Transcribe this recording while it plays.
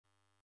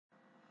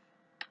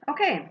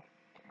Okay.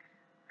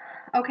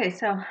 Okay,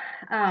 so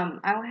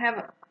I will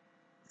have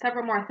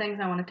several more things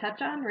I want to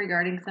touch on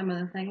regarding some of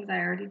the things I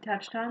already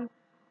touched on.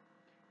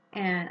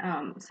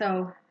 And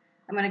so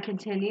I'm going to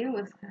continue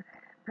with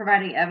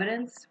providing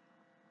evidence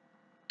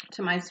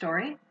to my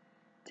story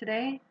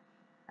today.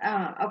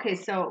 Okay,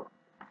 so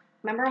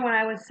remember when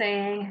I was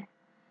saying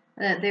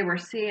that they were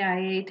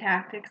CIA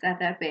tactics at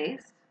that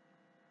base,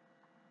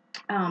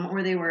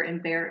 where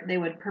they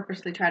would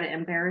purposely try to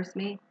embarrass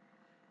me,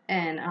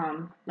 and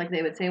like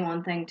they would say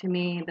one thing to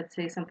me but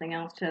say something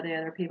else to the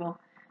other people.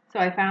 So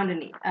I found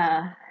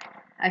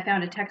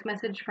a text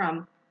message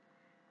from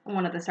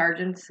one of the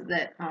sergeants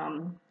that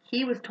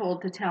he was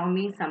told to tell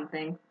me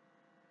something,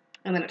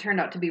 and then it turned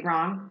out to be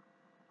wrong.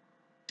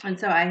 And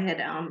so I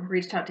had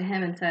reached out to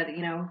him and said,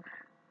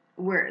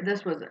 where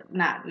this was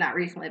not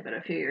recently, but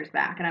a few years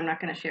back, and I'm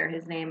not going to share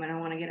his name. I don't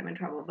want to get him in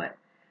trouble, but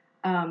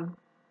um,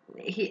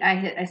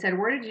 I said,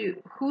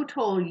 who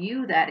told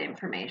you that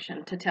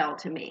information to tell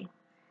to me?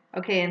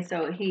 Okay, and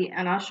so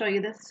and I'll show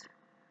you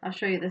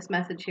this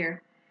message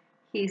here.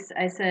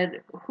 I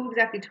said, who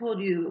exactly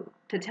told you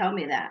to tell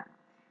me that?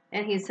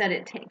 And he said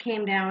it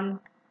came down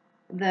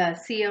the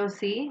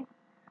COC.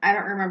 I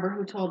don't remember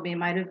who told me. It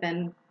might have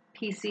been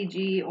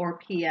PCG or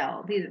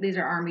PL. These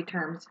are Army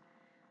terms.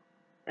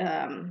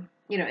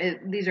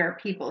 These are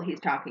people he's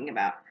talking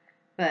about.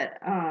 But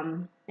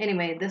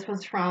anyway, this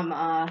was from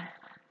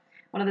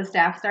one of the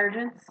staff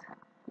sergeants.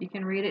 You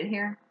can read it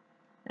here.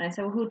 And I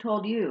said, well, who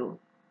told you?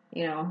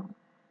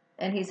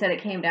 And he said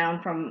it came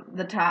down from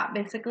the top,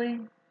 basically,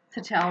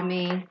 to tell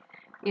me,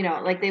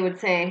 like they would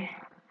say,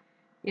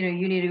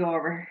 you need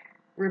to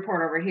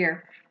report over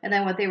here. And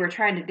then what they were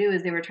trying to do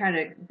is they were trying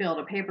to build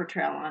a paper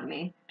trail on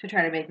me to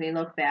try to make me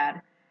look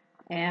bad,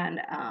 and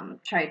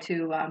try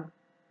to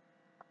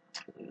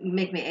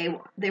make me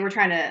they were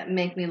trying to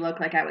make me look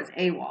like I was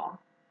AWOL,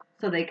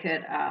 so they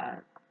could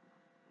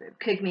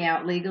kick me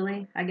out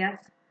legally, I guess.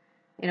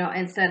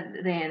 Instead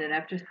they ended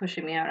up just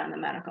pushing me out on the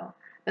medical.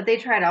 But they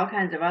tried all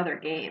kinds of other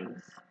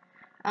games.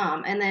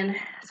 And then,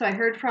 so I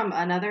heard from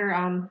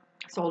another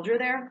soldier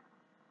there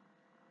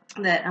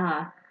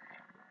that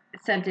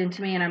sent in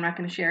to me, and I'm not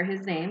going to share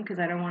his name because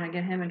I don't want to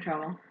get him in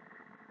trouble.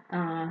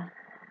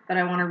 But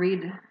I want to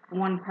read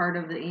one part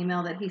of the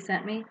email that he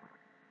sent me.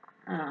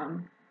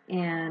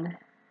 And,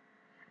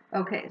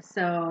 okay,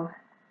 so,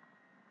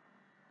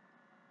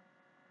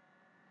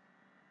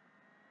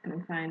 let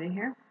me find it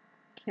here.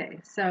 Okay,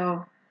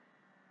 so,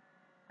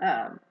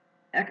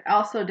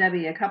 also,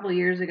 Debbie, a couple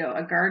years ago,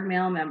 a guard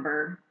male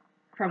member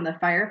from the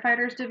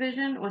firefighters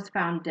division was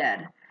found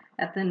dead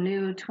at the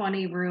new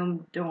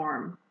 20-room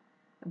dorm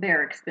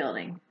barracks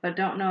building, but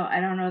I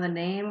don't know the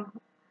name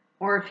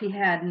or if he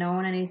had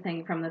known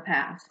anything from the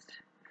past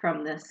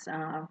from this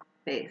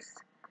base.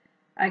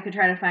 I could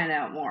try to find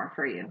out more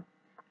for you.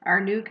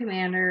 Our new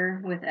commander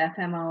with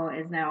FMO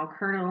is now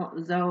Colonel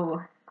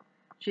Zoe.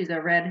 She's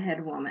a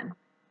redhead woman.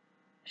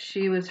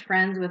 She was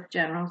friends with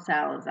General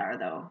Salazar,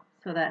 though,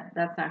 so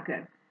that's not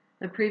good.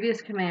 The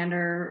previous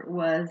commander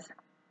was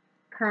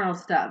Colonel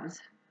Stubbs,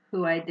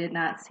 who I did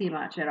not see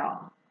much at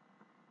all.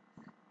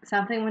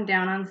 Something went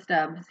down on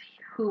Stubbs,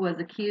 who was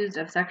accused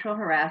of sexual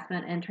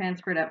harassment and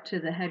transferred up to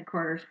the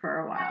headquarters for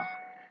a while.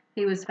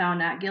 He was found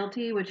not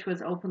guilty, which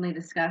was openly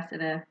discussed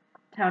in a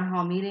town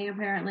hall meeting,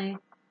 apparently,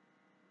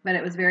 but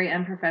it was very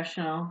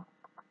unprofessional.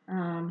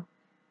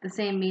 The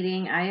same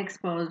meeting, I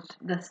exposed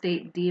the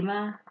state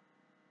DEMA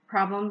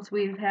problems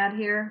we've had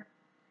here,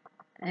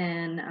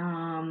 and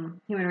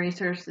human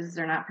resources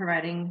are not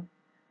providing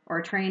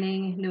or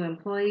training new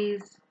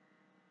employees,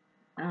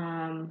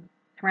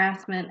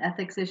 harassment,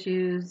 ethics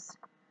issues,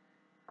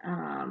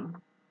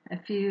 a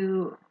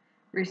few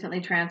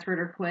recently transferred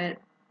or quit.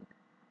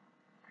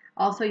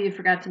 Also, you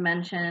forgot to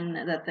mention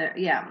that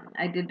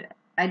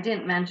I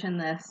didn't mention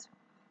this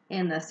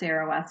in the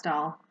Sarah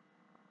Westall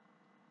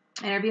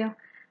interview,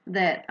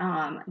 that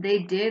they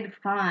did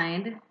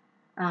find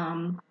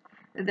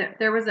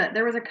there was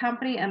a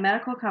company, a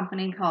medical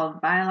company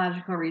called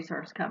Biological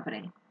Resource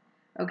Company,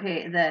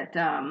 okay, that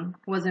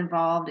was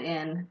involved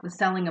in the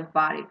selling of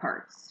body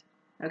parts.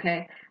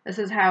 Okay, this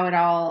is what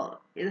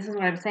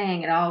I'm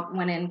saying. It all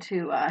went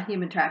into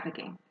human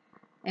trafficking,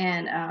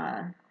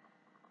 and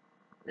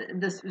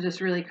this was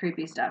just really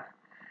creepy stuff.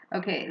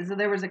 Okay, so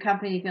there was a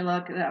company, you can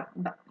look it up,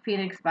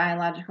 Phoenix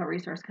Biological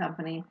Resource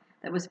Company,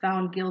 that was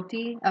found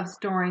guilty of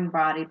storing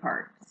body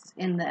parts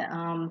in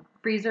the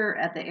freezer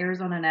at the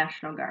Arizona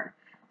National Guard.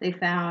 They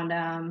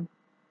found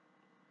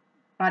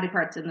body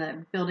parts in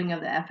the building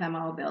of the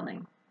FMO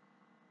building.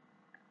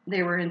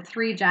 They were in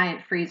 3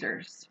 giant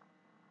freezers.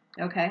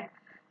 Okay,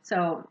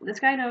 so this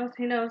guy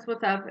he knows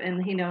what's up,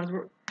 and he knows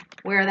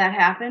where that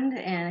happened,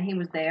 and he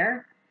was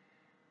there.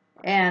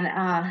 And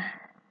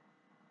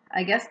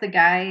I guess the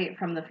guy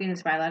from the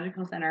Phoenix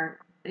Biological Center,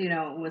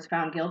 was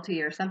found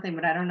guilty or something,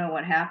 but I don't know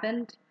what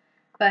happened.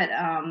 But,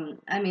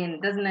 I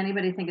mean, doesn't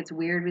anybody think it's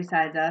weird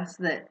besides us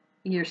that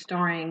you're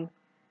storing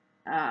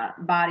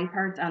body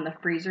parts on the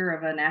freezer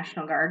of a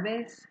National Guard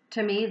base?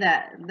 To me,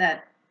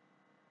 that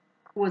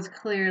was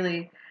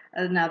clearly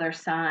another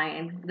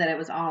sign that it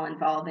was all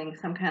involving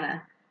some kind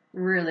of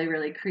really,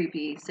 really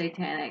creepy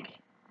satanic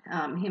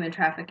human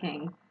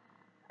trafficking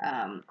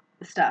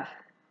stuff.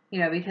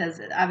 Because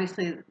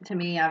obviously, to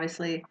me,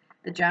 obviously,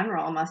 the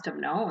general must have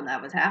known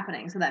that was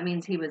happening, so that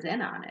means he was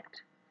in on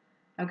it.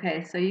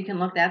 Okay, so you can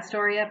look that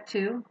story up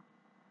too.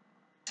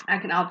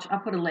 I'll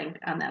put a link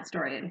on that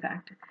story, in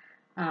fact,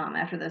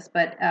 after this.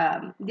 But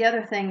the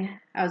other thing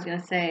I was going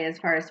to say, as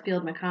far as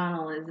Field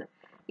McConnell, is,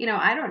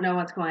 I don't know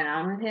what's going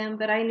on with him,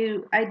 but I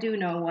do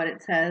know what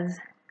it says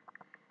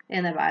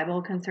in the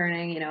Bible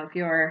concerning, if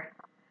you're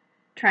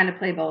trying to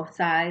play both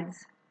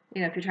sides,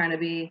 if you're trying to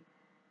be,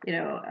 if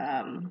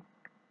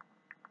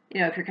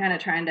you're kind of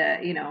trying to,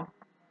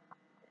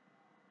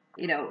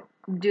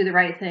 do the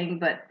right thing,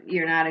 but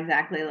you're not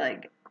exactly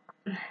like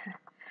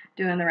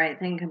doing the right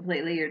thing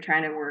completely. You're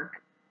trying to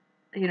work,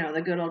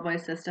 the good old boy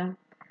system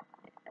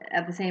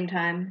at the same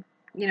time.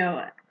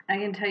 I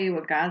can tell you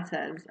what God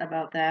says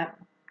about that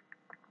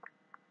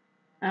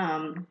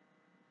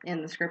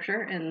in the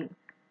scripture. And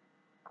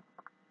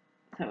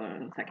so,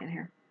 1 second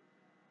here.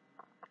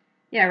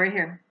 Yeah, right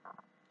here.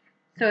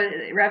 So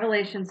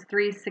Revelations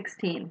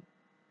 3:16.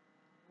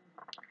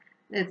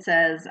 It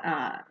says,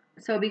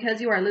 so because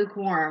you are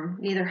lukewarm,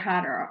 neither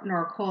hot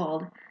nor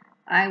cold,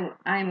 I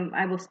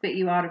will spit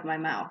you out of my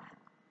mouth.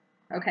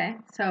 Okay,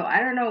 so I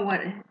don't know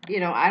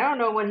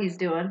what he's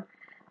doing,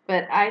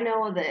 but I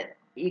know that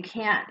you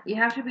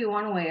have to be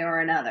one way or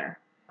another.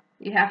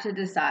 You have to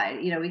decide.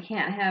 We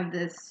can't have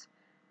this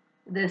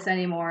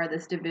anymore,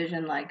 this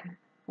division, like,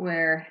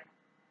 where,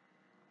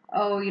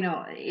 oh,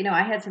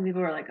 I had some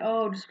people who were like,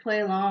 oh, just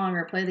play along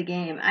or play the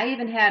game. I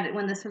even had,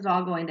 when this was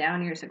all going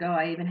down years ago,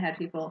 I even had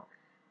people,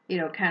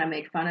 kind of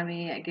make fun of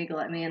me, giggle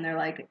at me, and they're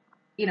like,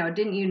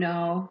 didn't you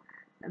know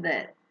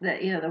that the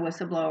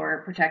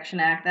Whistleblower Protection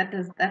Act,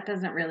 that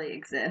doesn't really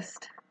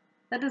exist.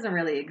 That doesn't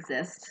really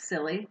exist,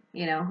 silly,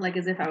 like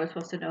as if I was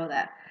supposed to know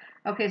that.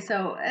 Okay,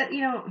 so,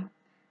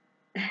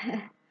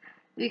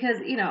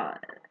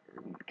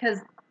 because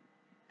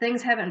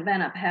things haven't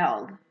been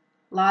upheld.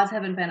 Laws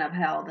haven't been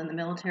upheld in the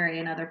military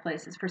and other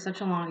places for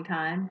such a long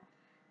time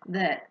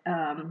that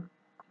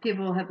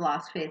people have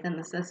lost faith in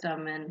the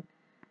system. And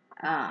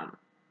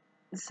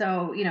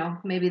so,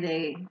 maybe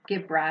they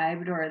get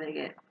bribed or they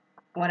get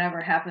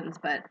whatever happens,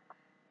 but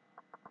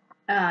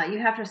we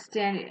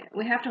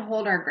have to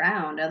hold our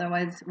ground.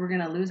 Otherwise, we're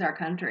going to lose our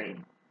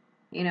country.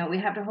 We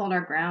have to hold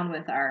our ground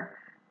with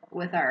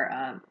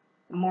our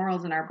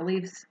morals and our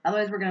beliefs.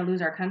 Otherwise, we're going to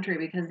lose our country,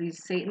 because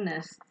these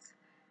Satanists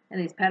and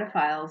these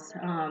pedophiles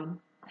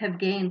have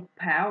gained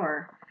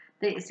power.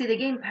 They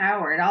gain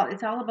power.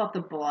 It's all about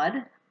the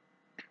blood.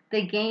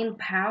 They gain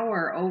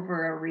power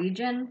over a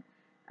region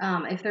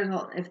if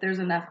there's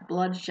enough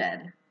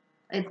bloodshed.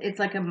 It's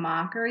like a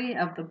mockery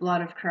of the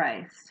blood of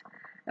Christ.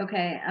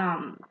 Okay,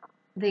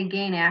 they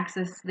gain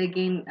access. They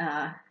gain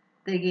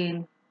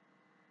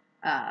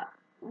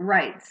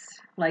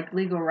rights, like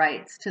legal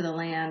rights to the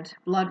land,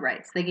 blood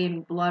rights. They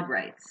gain blood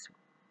rights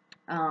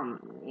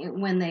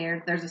when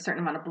there's a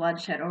certain amount of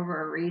bloodshed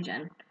over a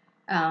region.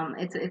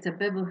 It's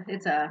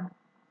a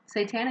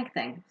satanic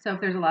thing. So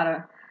if there's a lot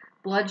of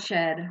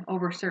bloodshed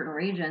over certain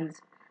regions,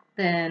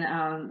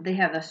 then they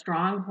have a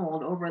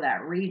stronghold over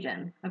that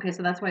region. Okay,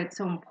 so that's why it's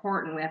so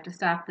important. We have to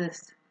stop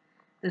this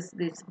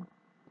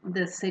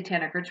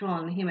satanic ritual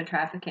and human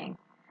trafficking.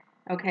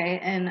 Okay,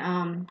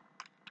 and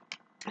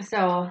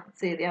so let's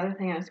see. The other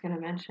thing I was going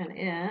to mention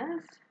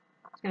is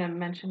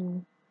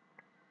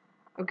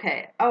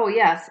Okay. Oh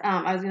yes.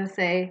 I was going to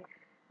say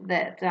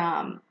that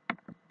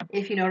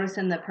if you notice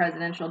in the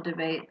presidential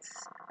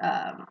debates,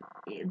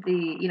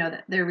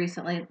 they're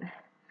recently,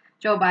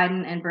 Joe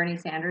Biden and Bernie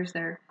Sanders,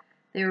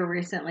 they were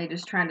recently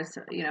just trying to,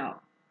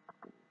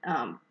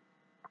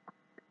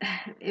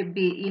 it'd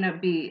be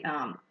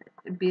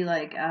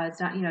like it's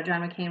not,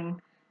 John McCain,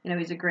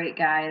 he's a great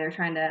guy. They're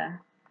trying to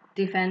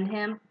defend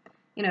him,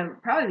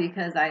 probably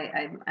because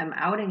I'm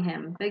outing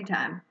him big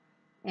time,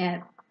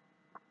 and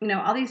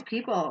all these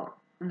people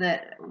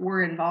that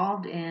were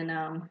involved in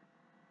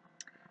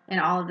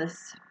all of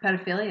this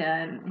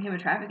pedophilia and human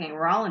trafficking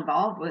were all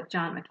involved with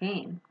John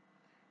McCain.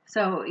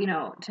 So,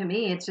 to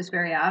me, it's just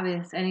very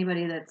obvious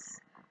anybody that's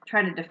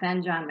trying to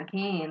defend John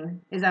McCain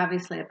is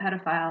obviously a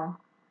pedophile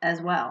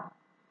as well.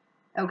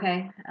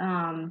 Okay?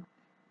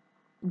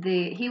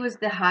 He was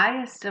the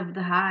highest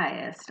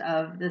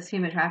of this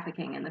human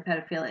trafficking and the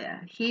pedophilia.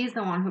 He's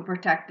the one who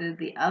protected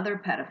the other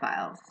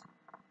pedophiles.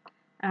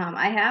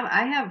 I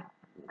have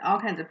all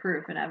kinds of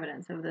proof and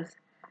evidence of this.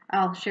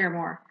 I'll share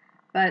more.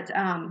 But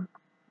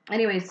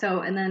anyway, so,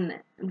 and then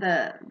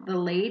the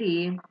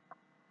lady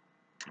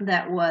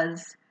that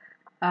was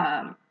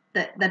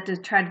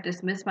that tried to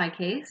dismiss my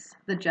case,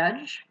 the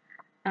judge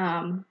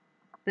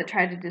that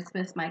tried to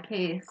dismiss my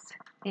case,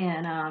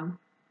 and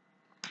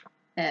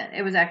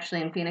it was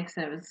actually in Phoenix,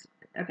 and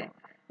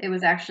it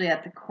was actually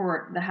at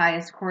the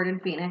highest court in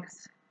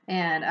Phoenix,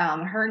 and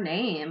her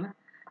name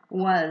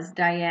was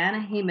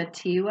Diane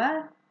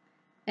Humetewa,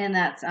 and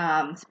that's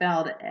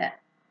spelled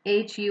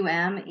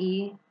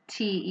Humetewa,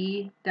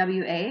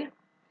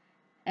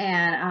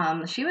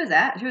 And she was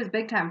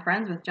big time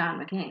friends with John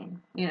McCain.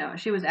 You know,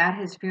 she was at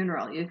his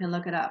funeral. You can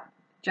look it up.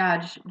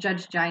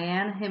 Judge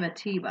Diane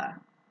Humetewa.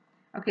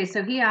 Okay,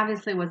 so he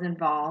obviously was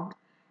involved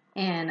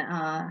in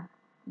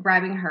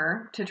bribing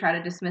her to try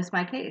to dismiss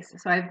my case.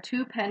 So I have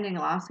 2 pending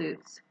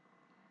lawsuits.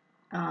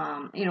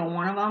 You know,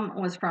 one of them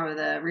was from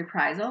the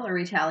reprisal or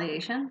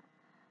retaliation,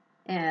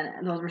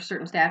 and those were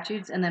certain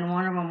statutes. And then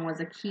one of them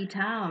was a Key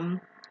Tom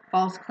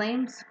false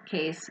claims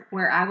case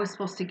where I was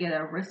supposed to get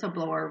a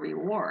whistleblower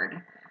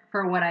reward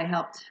for what I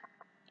helped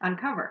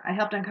uncover. I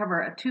helped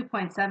uncover a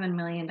 $2.7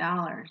 million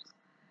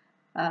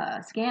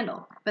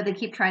scandal, but they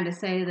keep trying to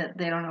say that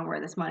they don't know where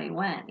this money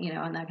went, you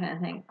know, and that kind of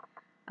thing.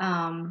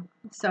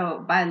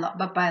 So by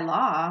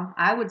law,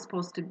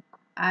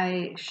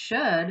 I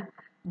should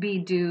be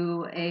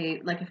due a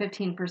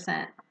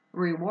 15%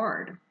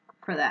 reward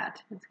for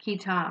that. It's Key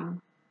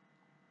Tom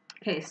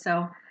case.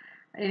 So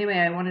anyway,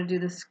 I want to do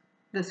this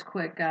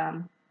quick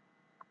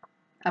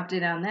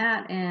update on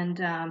that,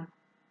 and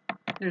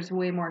there's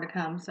way more to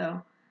come.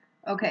 So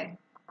okay.